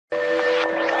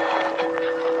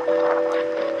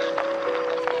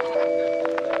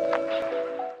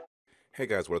Hey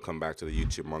guys, welcome back to the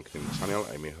YouTube Marketing channel.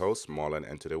 I'm your host Marlon,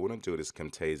 and today we're going to do this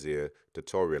Camtasia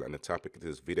tutorial, and the topic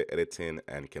is video editing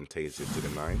and Camtasia to the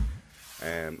 9.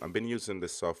 And I've been using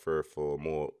this software for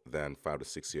more than 5 to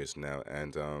 6 years now,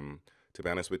 and to be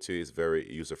honest with you, it's very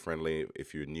user friendly.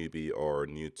 If you're a newbie or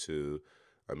new to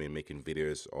making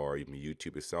videos or even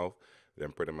YouTube itself, then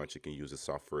pretty much you can use the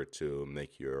software to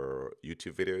make your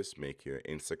YouTube videos, make your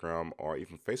Instagram or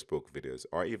even Facebook videos,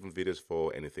 or even videos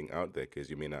for anything out there, because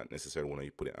you may not necessarily want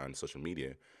to put it on social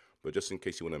media. But just in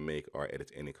case you want to make or edit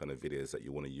any kind of videos that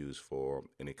you want to use for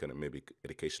any kind of maybe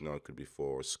educational, it could be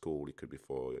for school, it could be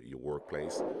for your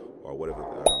workplace, or whatever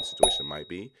the situation might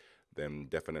be, then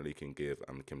definitely you can give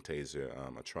Camtasia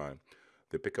a try.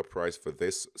 The pickup price for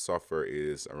this software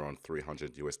is around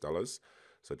 300 US dollars.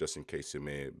 So just in case you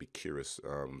may be curious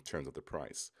in terms of the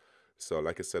price. So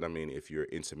like I said, if you're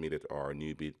intermediate or a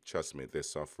newbie, trust me,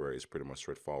 this software is pretty much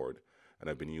straightforward. And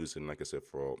I've been using, like I said,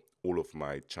 for all of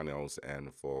my channels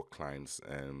and for clients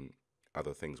and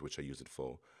other things which I use it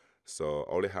for. So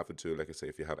all you have to do, like I say,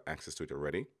 if you have access to it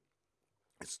already,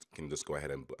 you can just go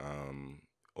ahead and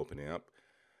open it up.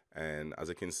 And as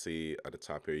you can see at the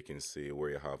top here, you can see where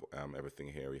you have everything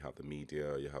here. You have the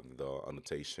media, you have the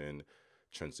annotation,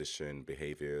 transition,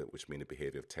 behavior, which means the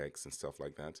behavior of text and stuff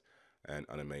like that, and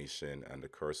animation and the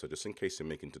cursor. Just in case you're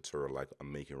making tutorial like I'm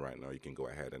making right now, you can go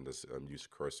ahead and just use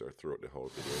cursor throughout the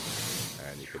whole video,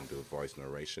 and you can do voice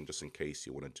narration. Just in case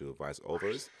you want to do voice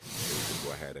overs, so you can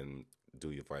go ahead and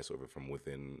do your voiceover from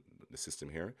within the system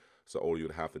here. So all you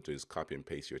would have to do is copy and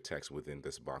paste your text within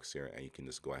this box here, and you can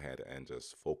just go ahead and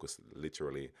just focus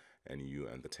literally and you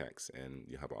and the text, and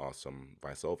you have an awesome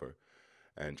voiceover.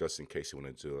 And just in case you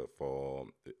want to do it for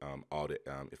audio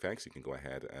effects, you can go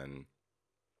ahead and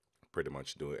pretty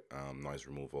much do it noise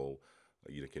removal.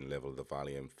 You can level the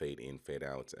volume, fade in, fade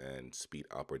out, and speed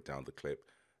up or down the clip.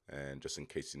 And just in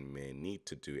case you may need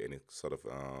to do any sort of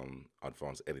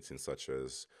advanced editing, such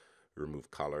as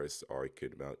remove colors, or it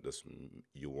could just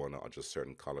you want to adjust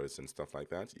certain colors and stuff like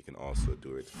that, you can also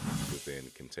do it within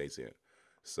Camtasia.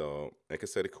 So like I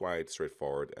said, it's quite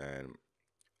straightforward, and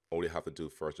all you have to do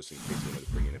first, just in case you want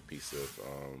to bring in a piece of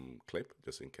clip,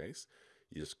 just in case,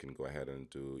 you just can go ahead and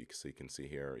do, you can see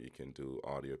here, you can do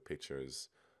audio, pictures,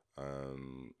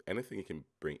 anything you can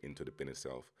bring into the bin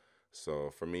itself.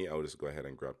 So for me, I'll just go ahead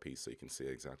and grab a piece so you can see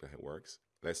exactly how it works.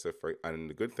 Let's say and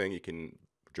the good thing, you can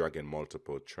drag in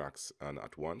multiple tracks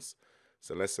at once.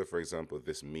 So let's say, for example,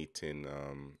 this meeting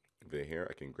video here,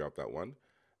 I can grab that one.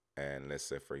 And let's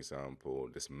say, for example,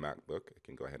 this MacBook, I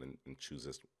can go ahead and choose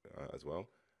this as well.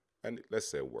 And let's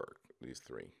say work, these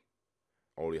three.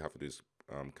 All you have to do is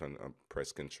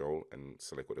press Control and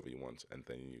select whatever you want, and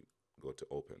then you go to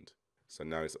opened. So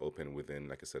now it's open within,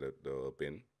 like I said, the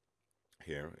bin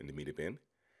here in the media bin.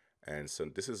 And so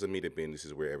this is the media bin. This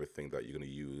is where everything that you're going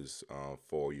to use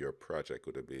for your project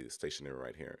would be stationary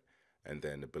right here. And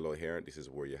then below here, this is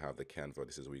where you have the Canva.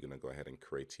 This is where you're going to go ahead and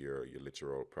create your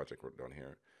literal project right down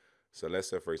here. So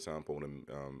let's say, for example, when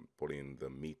I'm put in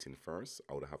the meeting first,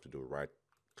 I would have to do a right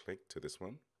click to this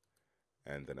one,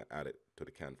 and then add it to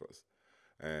the canvas.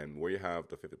 And where you have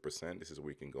the 50%, this is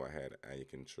where you can go ahead and you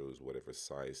can choose whatever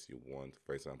size you want.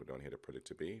 For example, down here, the project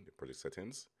to be, the project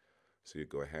settings. So you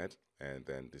go ahead, and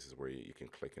then this is where you can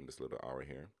click in this little arrow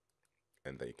here,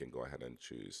 and then you can go ahead and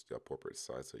choose the appropriate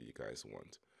size that you guys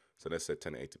want. So let's say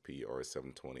 1080p or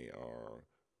 720 or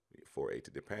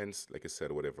 480, depends, like I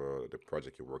said, whatever the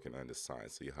project you're working on, the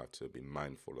size. So you have to be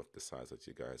mindful of the size that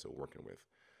you guys are working with.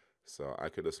 So I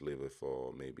could just leave it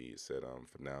for, maybe said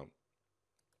for now,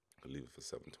 I could leave it for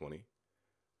 720.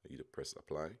 You just press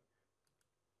apply.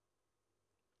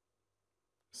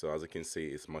 So as you can see,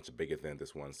 it's much bigger than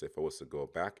this one. So if I was to go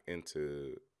back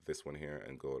into this one here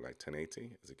and go like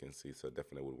 1080, as you can see, so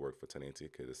definitely would work for 1080,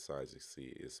 because the size you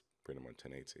see is pretty much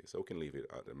 1080. So we can leave it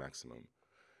at the maximum.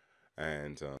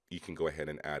 And you can go ahead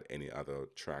and add any other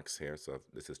tracks here. So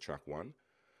this is track 1.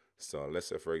 So let's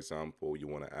say, for example, you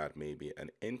want to add maybe an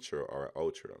intro or an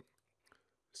outro.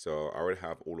 So I already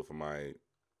have all of my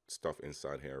stuff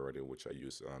inside here already, which I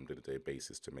use on a day-to-day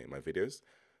basis to make my videos.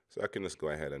 So I can just go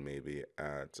ahead and maybe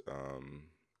add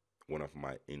one of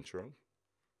my intro.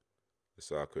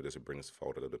 So I could just bring this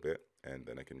forward a little bit, and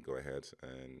then I can go ahead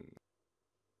and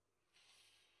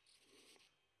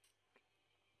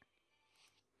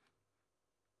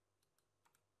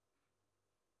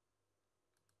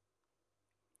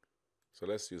so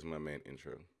let's use my main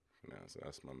intro for now. So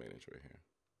that's my main intro here.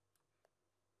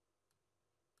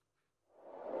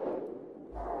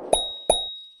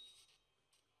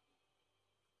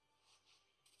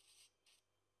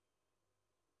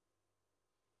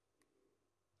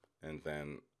 And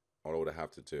then all I would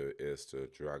have to do is to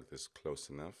drag this close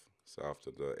enough. So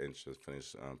after the inch is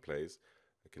finished plays,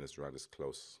 I can just drag this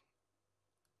close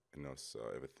enough so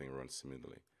everything runs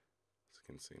smoothly. As you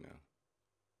can see now.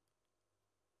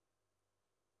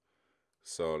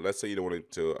 So let's say you don't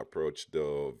want to approach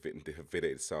the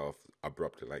video itself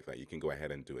abruptly like that. You can go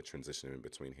ahead and do a transition in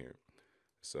between here.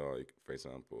 So, for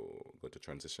example, go to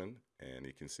transition, and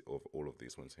you can see all of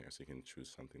these ones here. So you can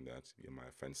choose something that you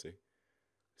might fancy.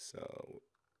 So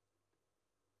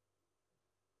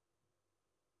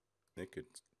you could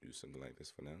do something like this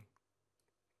for now.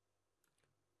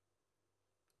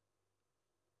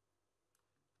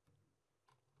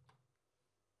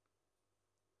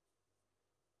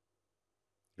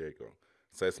 There you go.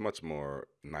 So it's much more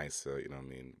nicer, you know what I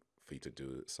mean, for you to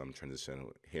do some transition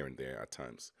here and there at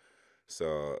times.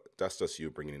 So that's just you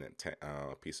bringing in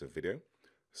a piece of video.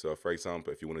 So for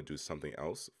example, if you want to do something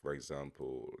else, for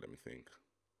example, let me think.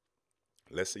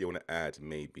 Let's say you want to add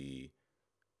maybe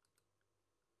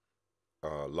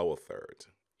a lower third.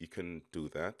 You can do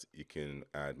that. You can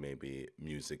add maybe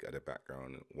music at the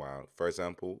background. While, for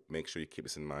example, make sure you keep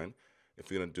this in mind. If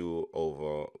you're gonna do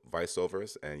over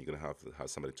voiceovers and you're gonna have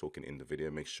somebody talking in the video,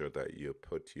 make sure that you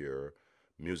put your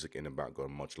music in the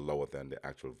background much lower than the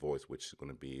actual voice, which is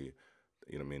gonna be,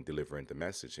 you know what I mean, delivering the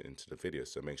message into the video.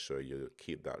 So make sure you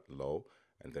keep that low,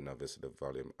 and then obviously the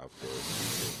volume after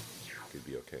could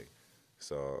be okay.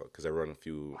 So, because I run a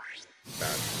few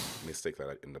bad mistakes like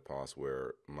that in the past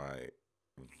where my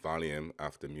volume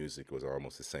after music was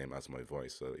almost the same as my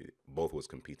voice. So both was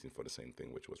competing for the same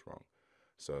thing, which was wrong.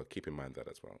 So keep in mind that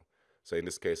as well. So in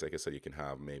this case, like I said, you can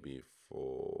have maybe,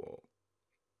 for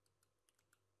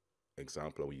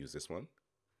example, we use this one,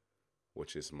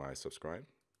 which is my subscribe.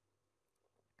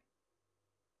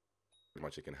 Pretty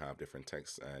much you can have different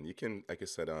text, and you can, like I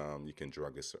said, you can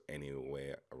drag this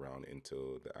anywhere around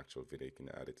into the actual video. You can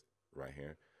add it right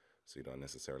here, so you don't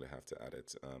necessarily have to add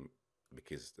it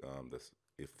because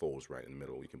it falls right in the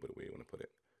middle. You can put it where you want to put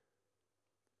it,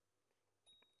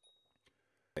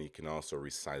 and you can also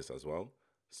resize as well.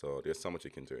 So there's so much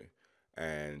you can do.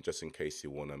 And just in case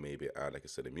you want to maybe add, like I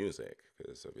said, the music,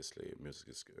 because obviously music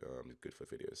is good for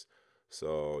videos.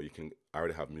 So you can, I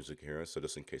already have music here. So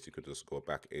just in case, you could just go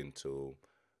back into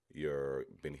your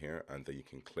bin here, and then you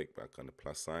can click back on the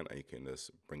plus sign, and you can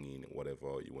just bring in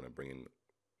whatever you want to bring in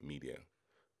media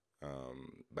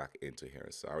back into here.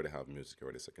 So I already have music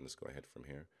already, so I can just go ahead from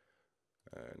here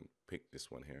and pick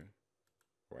this one here,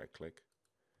 right click,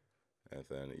 and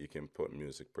then you can put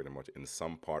music pretty much in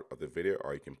some part of the video,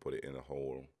 or you can put it in the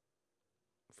whole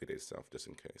video itself, just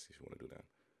in case if you want to do that.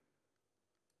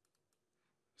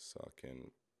 So I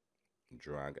can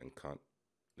drag and cut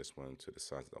this one to the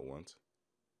size that I want,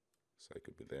 so it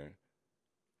could be there.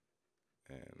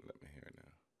 And let me hear it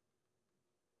now.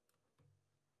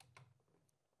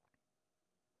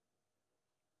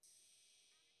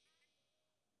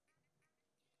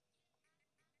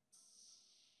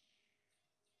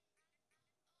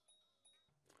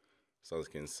 So as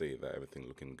you can see that everything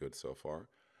looking good so far.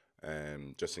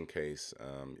 And just in case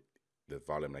the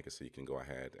volume, like I said, you can go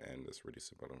ahead and just reduce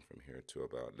the volume from here to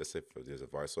about, let's say if there's a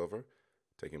voiceover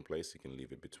taking place, you can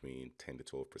leave it between 10 to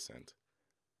 12%.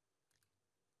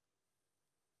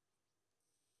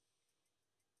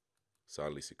 So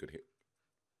at least you could hear,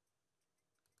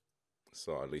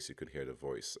 so at least you could hear the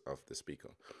voice of the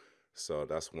speaker. So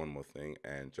that's one more thing.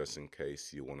 And just in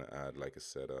case you want to add, like I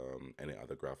said, any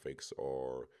other graphics,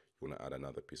 or you want to add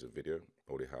another piece of video,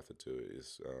 all you have to do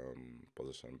is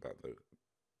position back the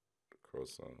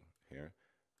cursor here,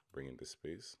 bring in this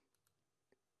piece,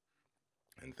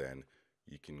 and then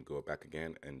you can go back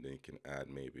again, and then you can add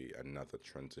maybe another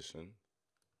transition.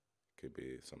 Could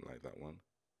be something like that one.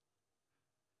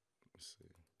 Let's see.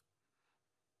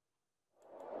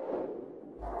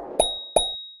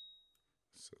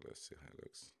 So let's see how it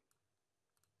looks.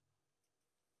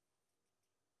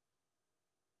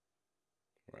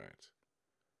 Right.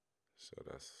 So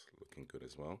that's looking good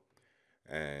as well.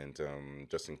 And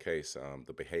just in case,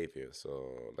 the behavior.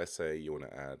 So let's say you want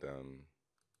to add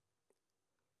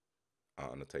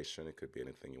annotation. It could be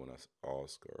anything you want to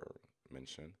ask or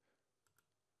mention.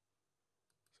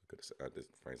 So you could just add this,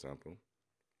 for example.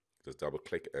 Just double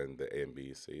click and the A and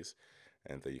B sees,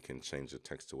 and then you can change the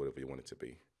text to whatever you want it to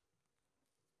be.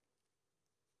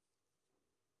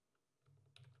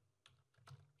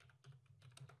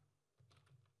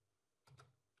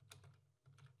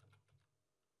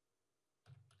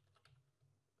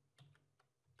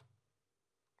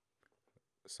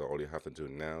 So all you have to do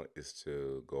now is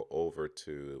to go over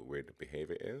to where the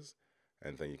behavior is,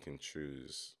 and then you can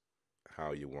choose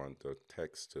how you want the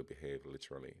text to behave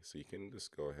literally. So you can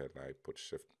just go ahead and put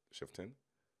shift in,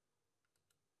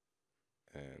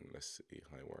 and let's see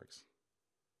how it works.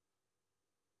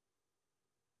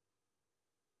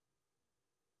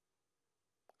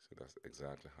 So that's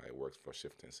exactly how it works for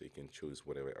shifting. So you can choose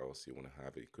whatever else you want to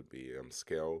have. It could be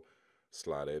scale,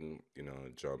 slide in,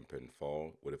 jump and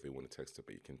fall, whatever you want the text to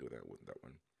be. You can do that with that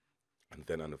one. And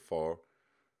then on the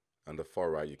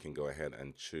far right, you can go ahead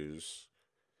and choose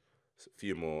a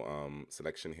few more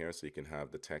selection here. So you can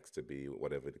have the text to be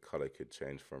whatever the color could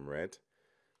change from red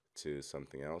to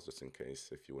something else, just in case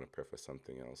if you want to prefer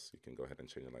something else, you can go ahead and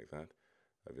change it like that.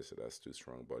 Obviously that's too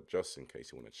strong, but just in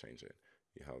case you want to change it,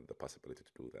 you have the possibility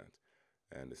to do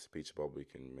that. And the speech bubble, you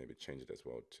can maybe change it as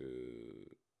well to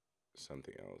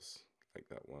something else, like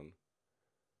that one.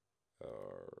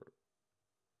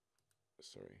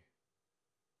 Sorry.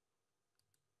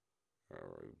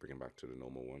 Bring it back to the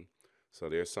normal one. So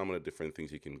there's some of the different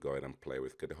things you can go ahead and play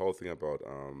with. Because the whole thing about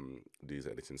these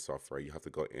editing software, you have to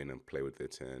go in and play with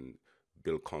it and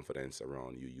build confidence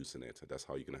around you using it. That's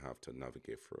how you're going to have to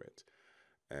navigate through it.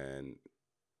 And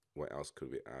what else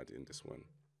could we add in this one?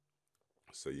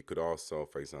 So you could also,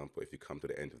 for example, if you come to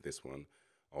the end of this one,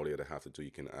 all you have to do,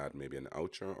 you can add maybe an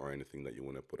outro or anything that you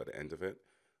want to put at the end of it.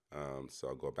 So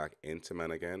I'll go back into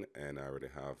Man again, and I already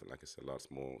have, like I said, lots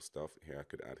more stuff here I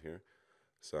could add here.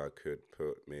 So I could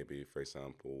put maybe, for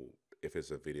example, if it's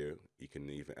a video, you can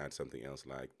even add something else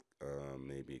like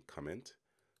maybe comment.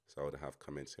 So I would have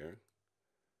comments here.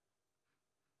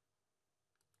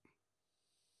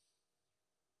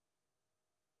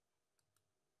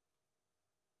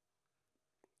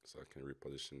 So I can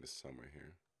reposition this somewhere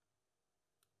here.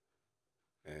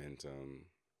 And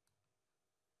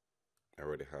I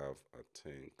already have, I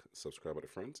think, subscribe at the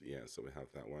front. Yeah, so we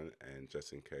have that one. And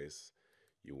just in case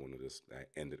you want to just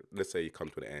end it, let's say you come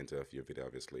to the end of your video,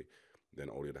 obviously, then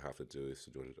all you have to do is to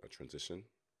do a transition.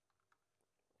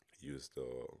 Use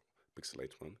the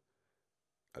pixelate one,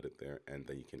 add it there, and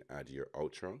then you can add your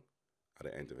outro at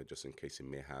the end of it, just in case you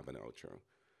may have an outro.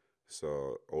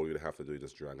 So all you'd have to do is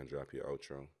just drag and drop your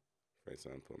outro. For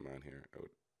example, mine here, I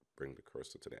would bring the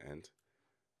cursor to the end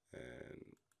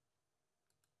and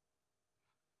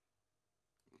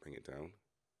bring it down,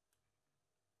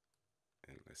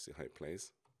 and let's see how it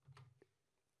plays.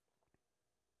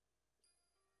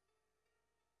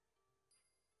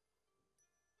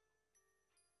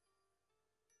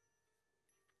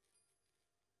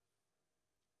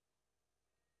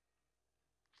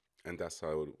 And that's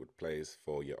how it would plays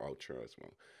for your outro as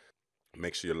well.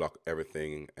 Make sure you lock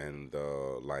everything in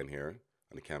the line here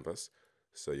on the canvas.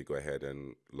 So you go ahead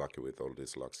and lock it with all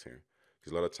these locks here.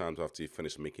 Because a lot of times after you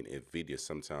finish making a video,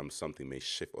 sometimes something may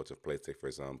shift out of place. Take, for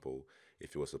example,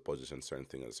 if you was to position certain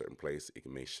thing at a certain place, it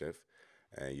may shift.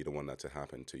 And you don't want that to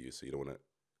happen to you. So you don't want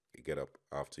to get up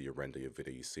after you render your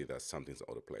video, you see that something's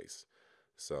out of place.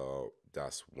 So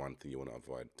that's one thing you want to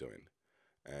avoid doing.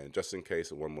 And just in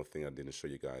case, one more thing I didn't show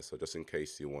you guys. So just in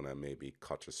case you want to maybe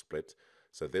cut or split.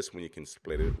 So this one you can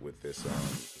split it with this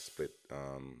split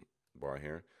bar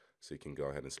here. So you can go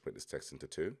ahead and split this text into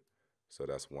two. So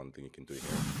that's one thing you can do here.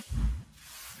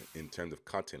 In terms of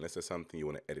cutting, let's say something you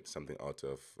want to edit something out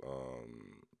of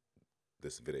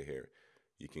this video here.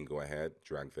 You can go ahead,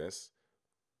 drag this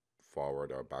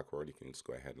forward or backward. You can just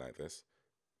go ahead like this,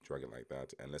 drag it like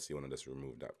that. And let's say you want to just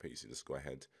remove that piece. You just go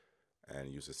ahead and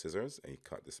use the scissors and you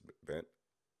cut this bit,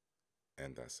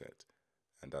 and that's it.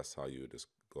 And that's how you just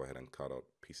go ahead and cut out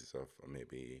pieces of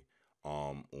maybe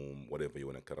whatever you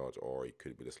want to cut out, or it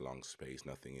could be this long space,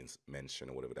 nothing is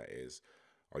mentioned or whatever that is,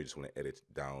 or you just want to edit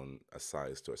down a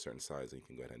size to a certain size, and you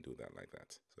can go ahead and do that like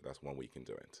that. So that's one way you can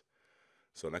do it.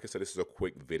 So like I said, this is a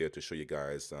quick video to show you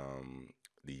guys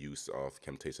the use of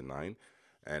Camtasia 9.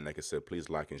 And like I said, please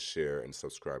like and share and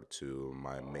subscribe to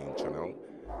my main channel.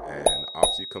 And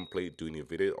after you complete doing your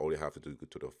video, all you have to do is go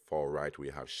to the far right where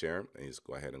you have share, and you just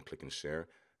go ahead and click and share.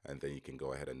 And then you can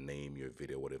go ahead and name your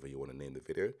video, whatever you want to name the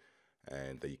video.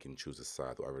 And then you can choose the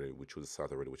size. We choose the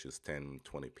size already, which is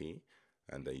 1020p.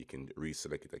 And then you can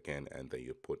reselect it again, and then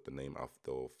you put the name of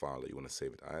the file that you want to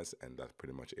save it as. And that's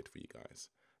pretty much it for you guys.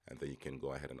 And then you can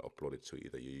go ahead and upload it to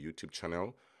either your YouTube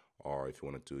channel, or if you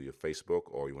want to do your Facebook,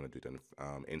 or you want to do it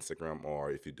on Instagram,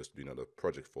 or if you just do another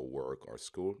project for work or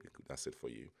school, that's it for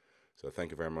you. So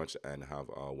thank you very much and have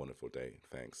a wonderful day.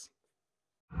 Thanks.